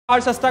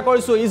চেষ্টা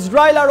কৰিছো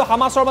ইজৰাইল আৰু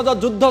হামাছৰ মাজত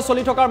যুদ্ধ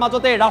চলি থকাৰ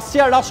মাজতে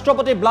ৰাছিয়াৰ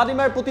ৰাষ্ট্ৰপতি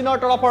ভ্লাদিমিৰ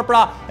পুতিনৰ তৰফৰ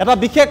পৰা এটা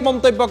বিশেষ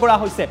মন্তব্য কৰা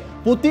হৈছে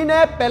পুতিনে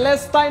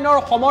পেলেষ্টাইনৰ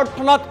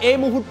সমৰ্থনত এই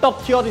মুহূৰ্তত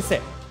থিয় দিছে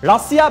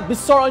ৰাছিয়া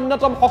বিশ্বৰ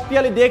অন্যতম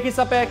শক্তিশালী দেশ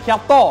হিচাপে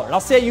খ্যাত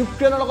ৰাছিয়া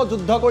ইউক্ৰেইনৰ লগত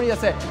যুদ্ধ কৰি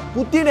আছে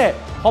পুতিনে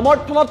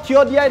সমৰ্থনত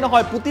থিয় দিয়াই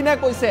নহয় পুতিনে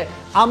কৈছে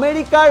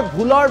আমেৰিকাৰ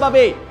ভুলৰ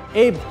বাবে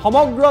এই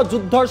সমগ্ৰ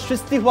যুদ্ধৰ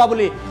সৃষ্টি হোৱা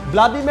বুলি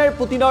ভ্লাদিমিৰ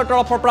পুতিনৰ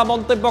তৰফৰ পৰা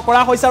মন্তব্য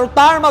কৰা হৈছে আৰু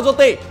তাৰ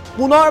মাজতে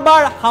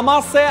পুনৰবাৰ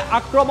হামাছে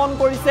আক্ৰমণ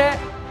কৰিছে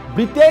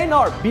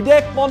ব্ৰিটেইনৰ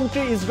বিদেশ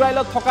মন্ত্ৰী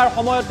ইজৰাইলত থকাৰ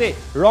সময়তে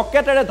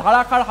ৰকেটেৰে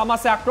ধাৰাসাৰ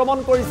হামাছে আক্ৰমণ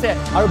কৰিছে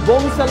আৰু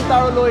বম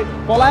চেল্টাৰলৈ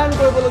পলায়ন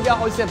কৰিবলগীয়া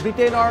হৈছে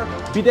ব্ৰিটেইনৰ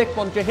বিদেশ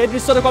মন্ত্ৰী সেই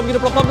দৃশ্য দেখুৱাম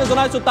কিন্তু প্ৰথমতে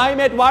জনাইছো টাইম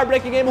এট ৱাৰ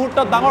ব্ৰেকিং এই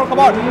মুহূৰ্তত ডাঙৰ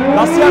খবৰ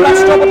ৰাছিয়াৰ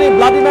ৰাষ্ট্ৰপতি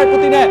ভ্লাদিমিৰ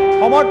পুতিনে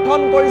সমৰ্থন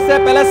কৰিছে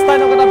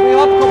পেলেষ্টাইনক এটা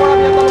বৃহৎ খবৰ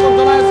আমি আপোনালোকক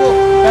জনাইছো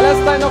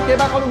পেলেষ্টাইনক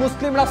কেইবাখনো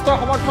মুছলিম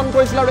ৰাষ্ট্ৰৰ সমৰ্থন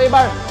কৰিছিল আৰু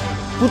এইবাৰ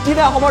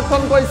পুতিনে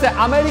সমৰ্থন কৰিছে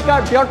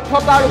আমেৰিকাৰ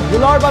ব্যৰ্থতা আৰু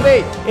ভুলৰ বাবে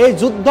এই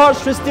যুদ্ধৰ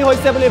সৃষ্টি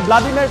হৈছে বুলি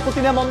ভ্লাদিমিৰ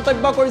পুতিনে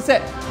মন্তব্য কৰিছে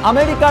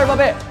আমেৰিকাৰ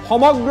বাবে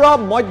সমগ্ৰ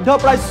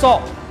মধ্যপ্ৰাচ্য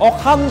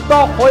অশান্ত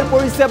হৈ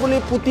পৰিছে বুলি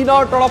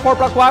পুতিনৰ তৰফৰ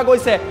পৰা কোৱা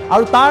গৈছে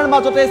আৰু তাৰ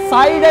মাজতে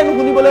সাইৰেন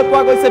শুনিবলৈ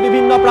পোৱা গৈছে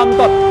বিভিন্ন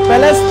প্ৰান্তত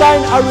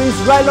পেলেষ্টাইন আৰু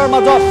ইজৰাইলৰ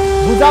মাজত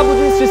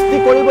বুজাবুজি সৃষ্টি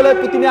কৰিবলৈ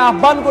পুতিনে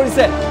আহ্বান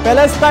কৰিছে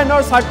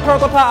পেলেষ্টাইনৰ স্বাৰ্থৰ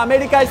কথা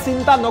আমেৰিকাই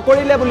চিন্তা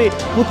নকৰিলে বুলি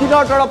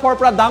পুতিনৰ তৰফৰ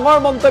পৰা ডাঙৰ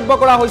মন্তব্য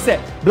কৰা হৈছে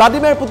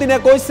ভ্লাদিমিৰ পুতিনে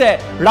কৈছে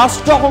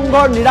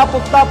ৰাষ্ট্ৰসংঘৰ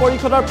নিৰাপত্তা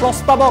পৰিষদৰ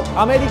প্ৰস্তাৱক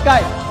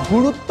আমেৰিকাই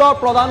গুৰুত্ব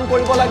প্ৰদান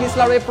কৰিব লাগিছিল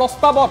আৰু এই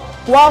প্ৰস্তাৱত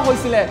কোৱা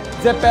হৈছিল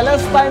যে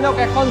পেলেষ্টাইনক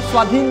এখন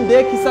স্বাধীন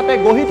দেশ হিচাপে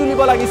গঢ়ি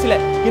তুলিব লাগিছিল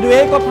কিন্তু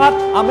এই কথাত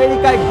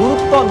আমেৰিকাই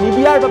গুৰুত্ব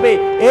নিদিয়াৰ বাবে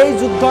এই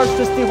যুদ্ধৰ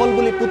সৃষ্টি হল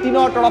বুলি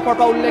পুতিনৰ তৰফৰ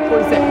পৰা উল্লেখ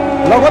কৰিছে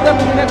লগতে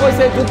পুতিনে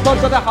কৈছে যুদ্ধত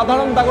যাতে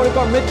সাধাৰণ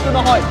নাগৰিকৰ মৃত্যু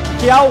নহয়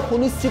সেয়াও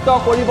সুনিশ্চিত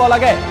কৰিব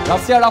লাগে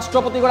ৰাছিয়াৰ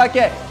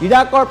ৰাষ্ট্ৰপতিগৰাকীয়ে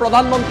ইৰাকৰ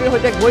প্ৰধানমন্ত্ৰীৰ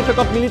সৈতে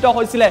বৈঠকত মিলিত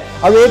হৈছিল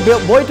আৰু এই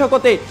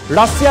বৈঠকতে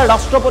ৰাছিয়াৰ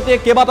ৰাষ্ট্ৰপতিয়ে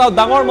কেইবাটাও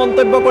ডাঙৰ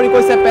মন্তব্য কৰি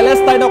কৈছে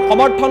পেলেষ্টাইনক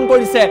সমৰ্থন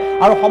কৰিছে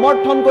আৰু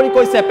সমৰ্থন কৰি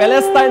কৈছে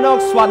পেলেষ্টাইনক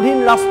স্বাধীন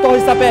ৰাষ্ট্ৰ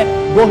হিচাপে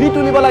গঢ়ি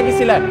তুলিব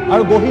লাগিছিল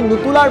আৰু গঢ়ি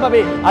নুতুলাৰ বাবে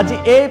আজি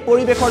এই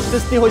পৰিৱেশৰ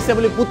সৃষ্টি হৈছে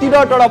বুলি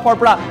পুতিনৰ তৰফৰ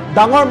পৰা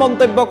ডাঙৰ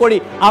মন্তব্য কৰি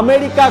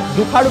আমেৰিকাক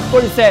দোষাৰোপ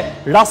কৰিছে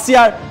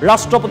ৰাছিয়াৰ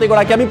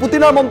ৰাষ্ট্ৰপতিগৰাকী আমি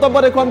পুতিনৰ মন্তব্য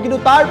দেখুৱাম কিন্তু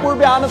তাৰ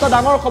পূৰ্বে আন এটা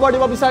ডাঙৰ খবৰ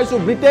দিব বিচাৰিছো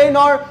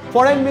ব্ৰিটেইনৰ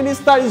ফৰেন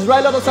মিনিষ্টাৰ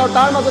ইজৰাইলত আছে আৰু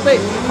তাৰ মাজতে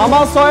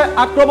হামাছে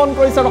আক্ৰমণ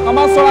কৰিছে আৰু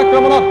হামাছৰ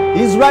আক্ৰমণত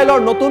ইজৰাইলৰ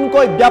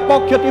নতুনকৈ ব্যাপক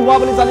ক্ষতি হোৱা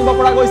বুলি জানিব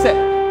পৰা গৈছে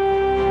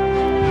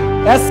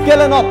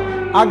এস্কেলেনত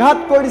আঘাত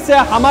কৰিছে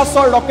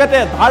হামাছৰ ৰকেটে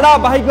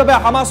ধাৰাবাহিকভাৱে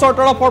হামাছৰ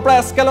তৰফৰ পৰা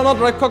এস্কেলনত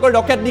লক্ষ্য কৰি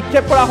ৰকেট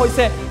নিক্ষেপ কৰা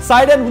হৈছে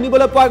সাইৰেন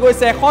শুনিবলৈ পোৱা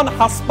গৈছে এখন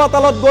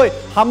হাস্পাতালত গৈ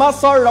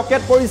হামাছৰ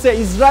ৰকেট পৰিছে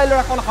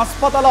ইজৰাইলৰ এখন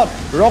হাস্পাতালত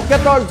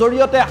ৰকেটৰ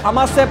জৰিয়তে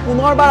হামাছে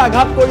পুনৰবাৰ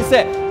আঘাত কৰিছে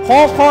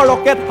শ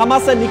ৰকেট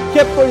হামাছে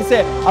নিক্ষেপ কৰিছে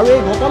আৰু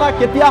এই ঘটনা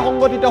কেতিয়া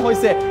সংঘটিত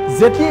হৈছে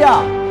যেতিয়া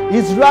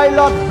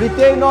ইজৰাইলত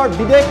ব্ৰিটেইনৰ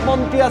বিদেশ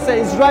মন্ত্ৰী আছে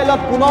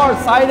ইজৰাইলত পুনৰ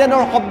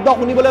সাইৰেনৰ শব্দ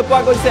শুনিবলৈ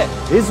পোৱা গৈছে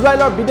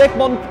ইজৰাইলৰ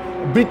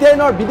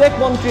ব্ৰিটেইনৰ বিদেশ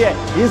মন্ত্ৰীয়ে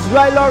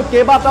ইজৰাইলৰ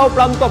কেইবাটাও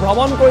প্ৰান্ত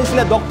ভ্ৰমণ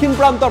কৰিছিলে দক্ষিণ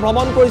প্ৰান্ত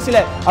ভ্ৰমণ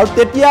কৰিছিলে আৰু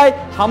তেতিয়াই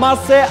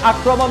হামাছে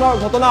আক্ৰমণৰ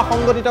ঘটনা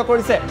সংঘটিত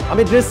কৰিছে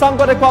আমি দৃশ্যাংক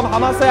দেখুৱাম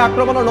হামাছে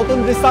আক্ৰমণৰ নতুন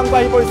দৃশ্যাংক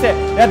আহি পৰিছে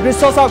এই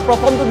দৃশ্য চাওক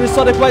প্ৰথমটো দৃশ্য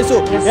দেখুৱাইছো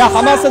এই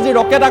হামাছে যি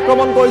ৰকেট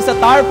আক্ৰমণ কৰিছে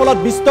তাৰ ফলত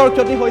বিস্তৰ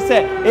ক্ষতি হৈছে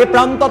এই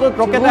প্ৰান্তটোত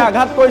ৰকেটে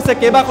আঘাত কৰিছে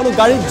কেইবাখনো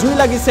গাড়ীত জুই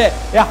লাগিছে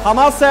এই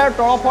হামাছৰ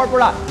তৰফৰ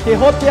পৰা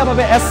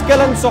শেহতীয়াভাৱে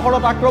এস্কেলেন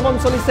চহৰত আক্ৰমণ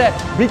চলিছে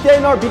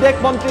ব্ৰিটেইনৰ বিদেশ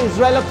মন্ত্ৰী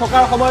ইজৰাইলত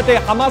থকাৰ সময়তে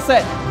হামাছে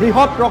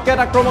বৃহৎ ৰকেট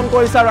আক্ৰমণ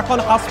কৰিছে আৰু এখন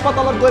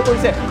হাস্পাতালত গৈ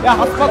পৰিছে এই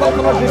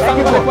হাস্পাতালখনৰ দৃশ্যাংক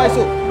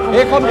দেখুৱাইছো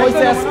এইখন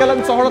হৈছে এস্কেলেন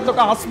চহৰত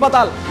থকা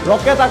হাস্পাতাল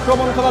ৰকেট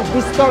আক্ৰমণখনত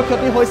বিস্তৰ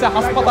ক্ষতি হৈছে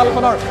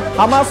হাস্পাতালখনৰ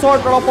হামাছৰ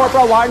তৰফৰ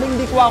পৰা ৱাৰ্নিং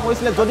দি কোৱা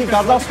হৈছিল যদি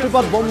গাজা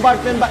ষ্ট্ৰিপত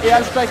বম্বাৰমেণ্ট বা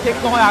এয়াৰ ষ্ট্ৰাইক শেষ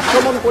নহয়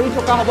আক্ৰমণ কৰি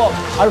থকা হ'ব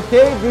আৰু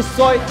সেই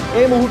দৃশ্যই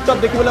এই মুহূৰ্তত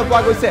দেখিবলৈ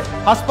পোৱা গৈছে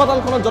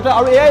হাস্পাতালখনত যতে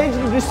আৰু এই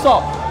দৃশ্য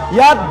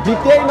ইয়াত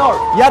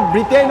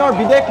ব্ৰিটেইনৰ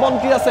বিদেশ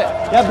মন্ত্ৰী আছে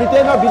ইয়াত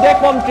ব্ৰিটেইনৰ বিদেশ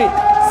মন্ত্ৰী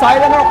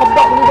সাইৰেনৰ শব্দ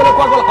শুনিবলৈ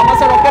পোৱা গ'ল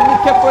হামাছে ৰকেট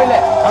নিক্ষেপ কৰিলে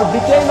আৰু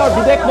ব্ৰিটেইনৰ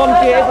বিদেশ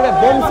মন্ত্ৰীয়ে এইদৰে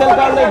বম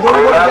চেল্টাৰলৈ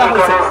দৌৰিবলগীয়া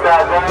হৈছে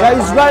এয়া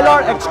ইজৰাইলৰ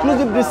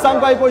এক্সক্লুজিভ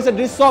দৃশ্যাংক আহি পৰিছে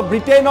দৃশ্য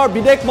ব্ৰিটেইনৰ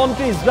বিদেশ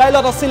মন্ত্ৰী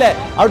ইজৰাইলত আছিলে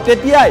আৰু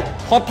তেতিয়াই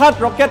হঠাৎ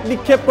ৰকেট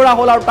নিক্ষেপ কৰা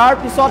হ'ল আৰু তাৰ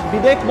পিছত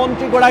বিদেশ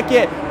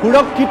মন্ত্ৰীগৰাকীয়ে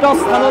সুৰক্ষিত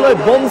স্থানলৈ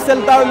বম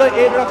চেল্টাৰলৈ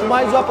এইদৰে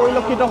সোমাই যোৱা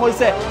পৰিলক্ষিত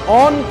হৈছে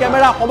অন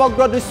কেমেৰা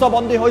সমগ্ৰ দৃশ্য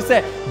বন্দী হৈছে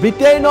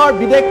ব্ৰিটেইনৰ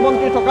বিদেশ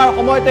মন্ত্ৰী থকাৰ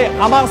সময়তে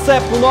হামাছে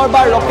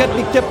পুনৰবাৰ ৰকেট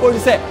নিক্ষেপ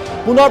কৰিছে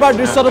পুনৰবাৰ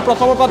দৃশ্যটো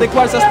প্ৰথমৰ পৰা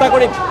দেখুৱাৰ চেষ্টা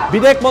কৰিম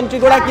বিদেশ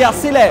মন্ত্ৰীগৰাকী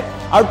আছিলে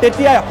আৰু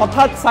তেতিয়াই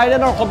হঠাৎ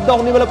সাইৰেনৰ শব্দ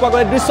শুনিবলৈ পোৱা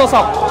গ'ল দৃশ্য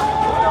চাওক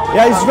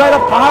এয়া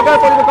ইজৰাইলত হাহাকাৰ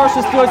পৰিৱেশৰ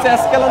সৃষ্টি হৈছে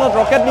এস্কেলনত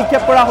ৰকেট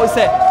নিক্ষেপ কৰা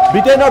হৈছে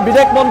ব্ৰিটেইনৰ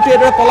বিদেশ মন্ত্ৰীয়ে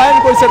এইদৰে পলায়ন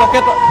কৰিছে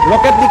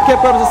ৰকেট নিক্ষেপ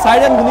কৰাৰ পিছত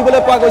সাইৰেন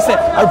শুনিবলৈ পোৱা গৈছে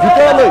আৰু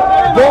ভিতৰলৈ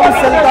বম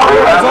চেল্টাৰলৈ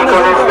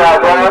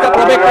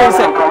প্ৰৱেশ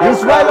কৰিছে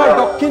ইজৰাইলৰ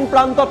দক্ষিণ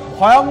প্ৰান্তত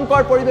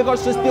ভয়ংকৰ পৰিৱেশৰ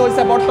সৃষ্টি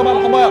হৈছে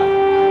বৰ্তমান সময়ত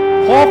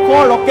শ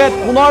ৰকেট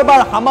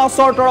পুনৰবাৰ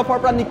হামাছৰ তৰফৰ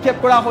পৰা নিক্ষেপ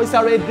কৰা হৈছে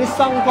আৰু এই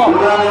দৃশ্যাংক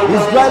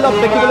ইজৰাইলত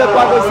দেখিবলৈ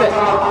পোৱা গৈছে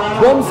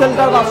বম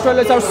চেল্টাৰত আশ্ৰয়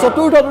লৈছে আৰু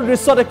চতুৰ্থটো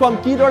দৃশ্য দেখুৱাম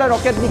কিদৰে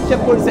ৰকেট নিক্ষেপ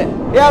কৰিছে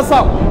এয়া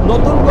চাওক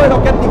নতুনকৈ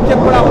ৰকেট নিক্ষেপ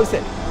কৰা হৈছে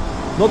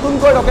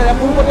নতুনকৈ ৰকেট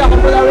পোনপটীয়া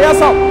সম্প্ৰদায় আৰু এয়া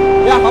চাওক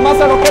এয়া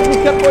হামাছে ৰকেট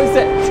নিক্ষেপ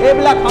কৰিছে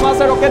এইবিলাক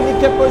হামাছে ৰকেট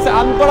নিক্ষেপ কৰিছে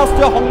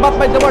আন্তঃৰাষ্ট্ৰীয় সংবাদ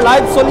মাধ্যমৰ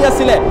লাইভ চলি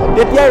আছিলে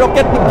তেতিয়াই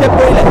ৰকেট নিক্ষেপ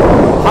কৰিলে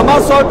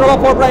হামাছৰ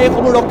তৰফৰ পৰা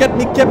এইসমূহ ৰকেট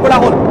নিক্ষেপ কৰা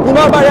হ'ল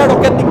পুনৰবাৰ এয়া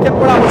ৰকেট নিক্ষেপ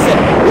কৰা হৈছে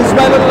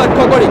ইজৰাইললৈ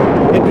লক্ষ্য কৰি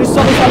এই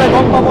দৃশ্যটো চালে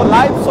গম পাব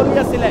লাইভ চলি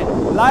আছিলে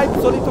লাইভ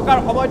চলি থকাৰ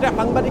সময়তে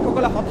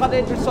সাংবাদিকসকলে হঠাৎ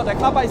এই দৃশ্য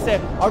দেখা পাইছে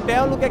আৰু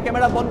তেওঁলোকে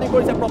কেমেৰা বন্দী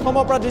কৰিছে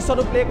প্ৰথমৰ পৰা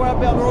দৃশ্যটো প্লে কৰাৰ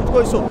বাবে অনুৰোধ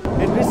কৰিছোঁ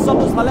এই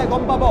দৃশ্যটো চালে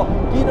গম পাব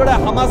কিদৰে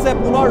হামাছে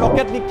পুনৰ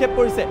ৰকেট নিক্ষেপ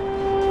কৰিছে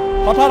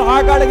হঠাৎ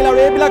হাহাকাৰ লাগিল আৰু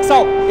এইবিলাক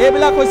চাওক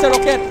এইবিলাক হৈছে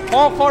ৰকেট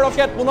শ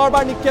ৰকেট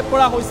পুনৰবাৰ নিক্ষেপ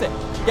কৰা হৈছে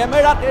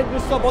কেমেৰাত এই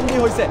দৃশ্য বন্দী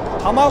হৈছে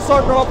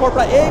হামাছৰ তৰফৰ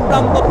পৰা এই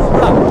প্ৰান্তটোৰ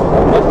পৰা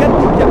ৰকেট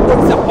নিক্ষেপ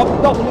কৰিছে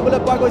শব্দ শুনিবলৈ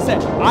পোৱা গৈছে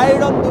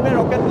আইৰন ডোমে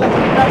ৰকেটবিলাক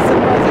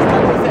ইণ্টাৰচেপ্ট কৰাৰ চেষ্টা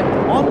কৰিছে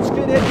অন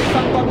স্ক্ৰীন এই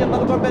দৃশ্যান্ত আমি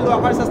আপোনালোকৰ বাবে লৈ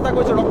অহাৰ চেষ্টা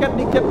কৰিছোঁ ৰকেট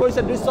নিক্ষেপ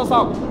কৰিছে দৃশ্য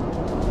চাওক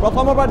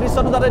প্ৰথমৰ পৰা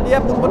দৃশ্যটো যাতে দিয়ে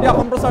পোনপটীয়া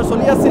সম্প্ৰচাৰ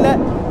চলি আছিলে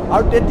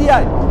আৰু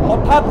তেতিয়াই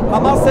হঠাৎ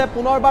হামাছে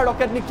পুনৰবাৰ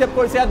ৰকেট নিক্ষেপ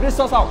কৰিছে এই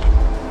দৃশ্য চাওক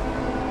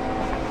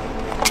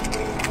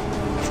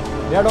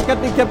এয়া ৰকেট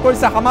নিক্ষেপ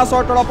কৰিছে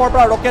হামাছৰ তৰফৰ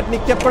পৰা ৰকেট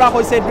নিক্ষেপ কৰা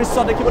হৈছে এই দৃশ্য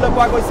দেখিবলৈ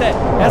পোৱা গৈছে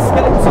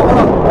এস্কেলিন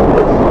চহৰত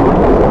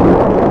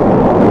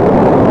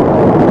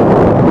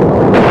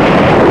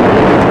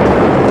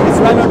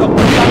ইজৰাইলৰ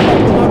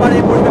পুনৰবাৰ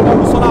এই পৰিৱেশৰ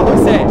সূচনা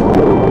হৈছে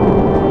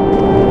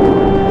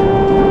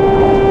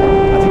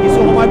আজি কিছু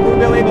সময়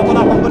পূৰ্বেও এই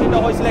ঘটনা সংঘটিত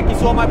হৈছিলে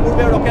কিছু সময়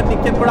পূৰ্বে ৰকেট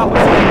নিক্ষেপ কৰা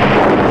হৈছিলে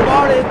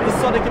পুনৰ এই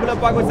দৃশ্য দেখিবলৈ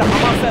পোৱা গৈছে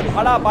হামাছে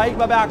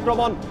ধাৰাবাহিকভাৱে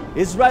আক্ৰমণ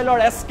ইজৰাইলৰ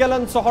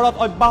এস্কেলন চহৰত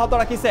অব্যাহত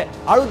ৰাখিছে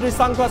আৰু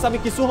দৃশ্যাংশ আছে আমি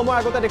কিছু সময়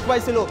আগতে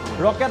দেখুৱাইছিলোঁ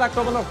ৰকেট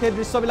আক্ৰমণৰ সেই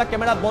দৃশ্যবিলাক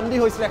কেমেৰাত বন্দী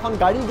হৈছিলে এখন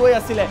গাড়ী গৈ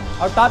আছিলে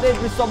আৰু তাত এই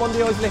দৃশ্য বন্দী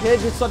হৈছিলে সেই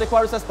দৃশ্য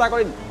দেখুৱাৰ চেষ্টা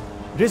কৰিম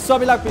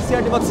দৃশ্যবিলাক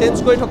পিচিআৰ টিমত চেঞ্জ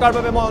কৰি থকাৰ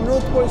বাবে মই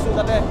অনুৰোধ কৰিছোঁ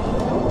যাতে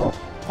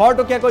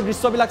খৰতকীয়াকৈ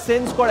দৃশ্যবিলাক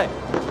চেঞ্জ কৰে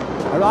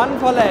আৰু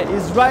আনফালে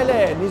ইজৰাইলে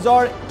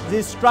নিজৰ যি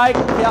ষ্ট্ৰাইক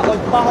সেয়া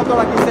অব্যাহত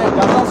ৰাখিছে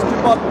গাজা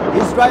ষ্ট্ৰীপত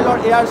ইজৰাইলৰ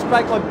এয়াৰ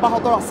ষ্ট্ৰাইক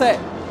অব্যাহত আছে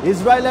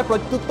ইজৰাইলে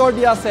প্ৰত্যুত্তৰ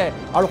দি আছে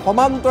আৰু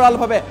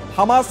সমান্তৰালভাৱে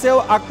হামাছেও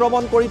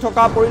আক্ৰমণ কৰি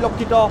থকা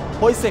পৰিলক্ষিত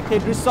হৈছে সেই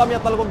দৃশ্য আমি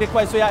আপোনালোকক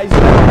দেখুৱাইছোঁ এয়া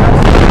ইজৰাইল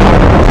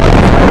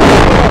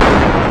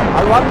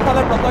আৰু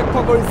আনফালে প্ৰত্যক্ষ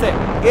কৰিছে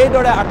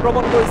এইদৰে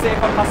আক্ৰমণ কৰিছে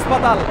এখন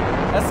হাস্পাতাল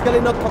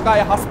এস্কেলিনত থকা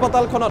এই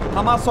হাস্পাতালখনত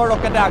হামাছৰ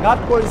ৰকেটে আঘাত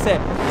কৰিছে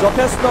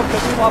যথেষ্ট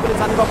ক্ষতি হোৱা বুলি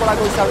জানিব পৰা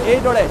গৈছে আৰু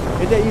এইদৰে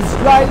এতিয়া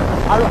ইজৰাইল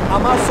আৰু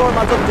হামাছৰ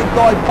মাজত যুদ্ধ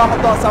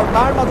অব্যাহত আছে আৰু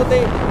তাৰ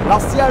মাজতেই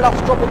ৰাছিয়াৰ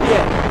ৰাষ্ট্ৰপতিয়ে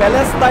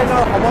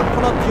পেলেষ্টাইনৰ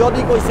সমৰ্থনত থিয়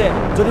দি কৈছে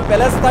যদি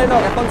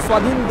পেলেষ্টাইনক এখন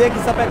স্বাধীন দেশ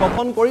হিচাপে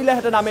গঠন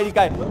কৰিলেহেঁতেন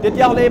আমেৰিকাই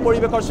তেতিয়াহ'লে এই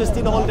পৰিৱেশৰ সৃষ্টি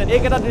নহ'লহেঁতেন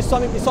এইকেইটা দৃশ্য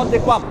আমি পিছত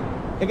দেখুৱাম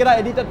এইকেইটা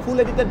এডিটেড ফুল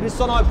এডিটেড দৃশ্য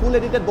নহয় ফুল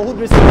এডিটেড বহুত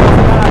দৃশ্য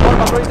আগৰ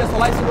বাতৰিতে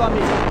চলাইছিলোঁ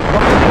আমি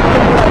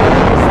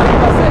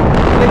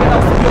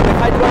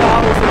দেখাই দিব অহা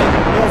হৈছিলে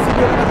এই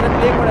ষ্টুডিঅ'কেইটা যাতে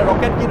প্লে কৰে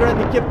ৰকেট কিদৰে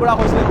নিক্ষেপ কৰা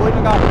হৈছিলে গৈ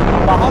থকা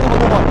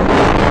বাহনসমূহত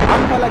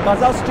আনফালে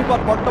গাজা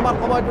ষ্ট্ৰীপত বৰ্তমান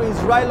সময়তো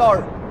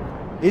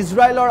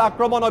ইজৰাইলৰ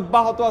আক্ৰমণ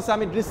অব্যাহত আছে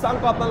আমি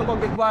দৃশ্যাংশ আপোনালোকক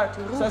দেখুৱাৰ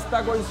চেষ্টা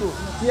কৰিছোঁ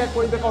কি এক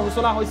পৰিৱেশৰ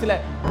সূচনা হৈছিলে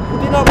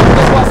পুটিনৰ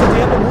মন্তব্য আছে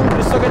যিহেতু মূল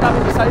দৃশ্যকেইটা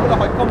আমি বিচাৰিবলৈ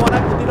সক্ষম হোৱা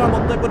নাই পুটিনৰ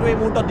মন্তব্যটো এই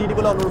মুহূৰ্তত দি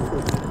দিবলৈ অনুৰোধ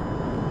কৰিছোঁ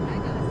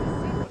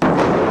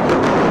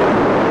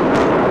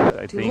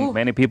I think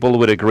many people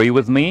would agree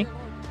with me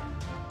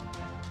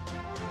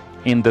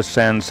in the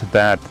sense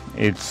that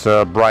it's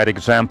a bright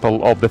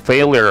example of the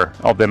failure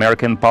of the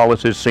American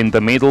policies in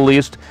the Middle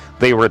East.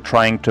 They were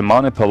trying to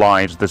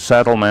monopolize the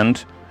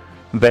settlement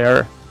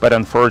there, but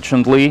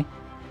unfortunately,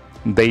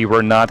 they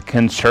were not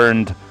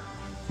concerned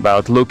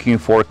about looking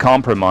for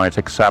compromise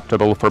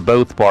acceptable for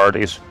both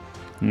parties.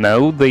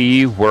 No,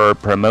 they were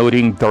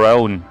promoting their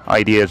own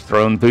ideas,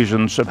 their own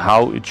visions of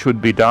how it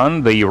should be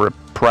done. They were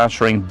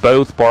pressuring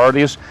both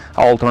parties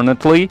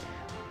alternately,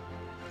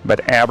 but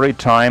every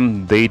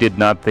time they did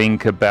not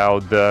think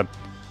about the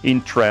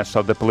interests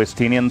of the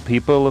Palestinian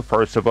people,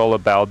 first of all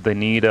about the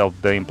need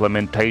of the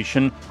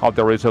implementation of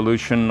the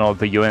resolution of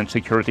the UN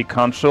Security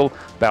Council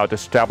about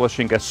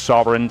establishing a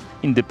sovereign,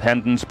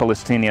 independent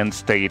Palestinian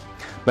state.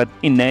 But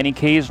in any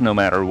case, no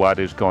matter what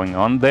is going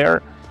on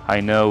there,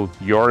 I know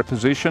your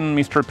position,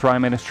 Mr.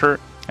 Prime Minister,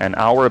 and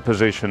our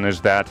position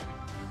is that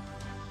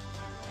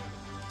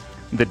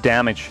the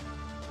damage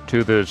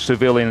to the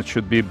civilians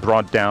should be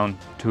brought down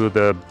to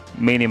the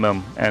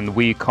minimum, and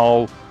we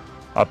call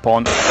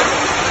upon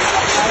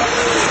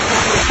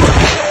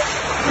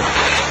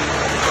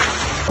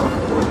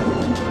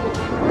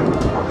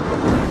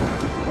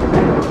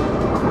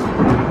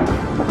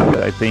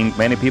I think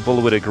many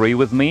people would agree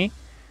with me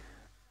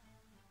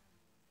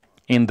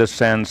in the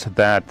sense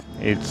that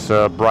it's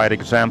a bright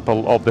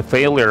example of the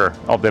failure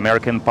of the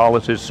American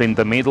policies in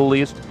the Middle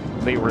East.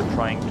 They were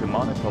trying to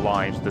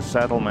monopolize the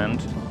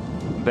settlement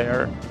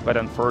there, but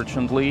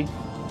unfortunately,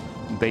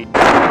 they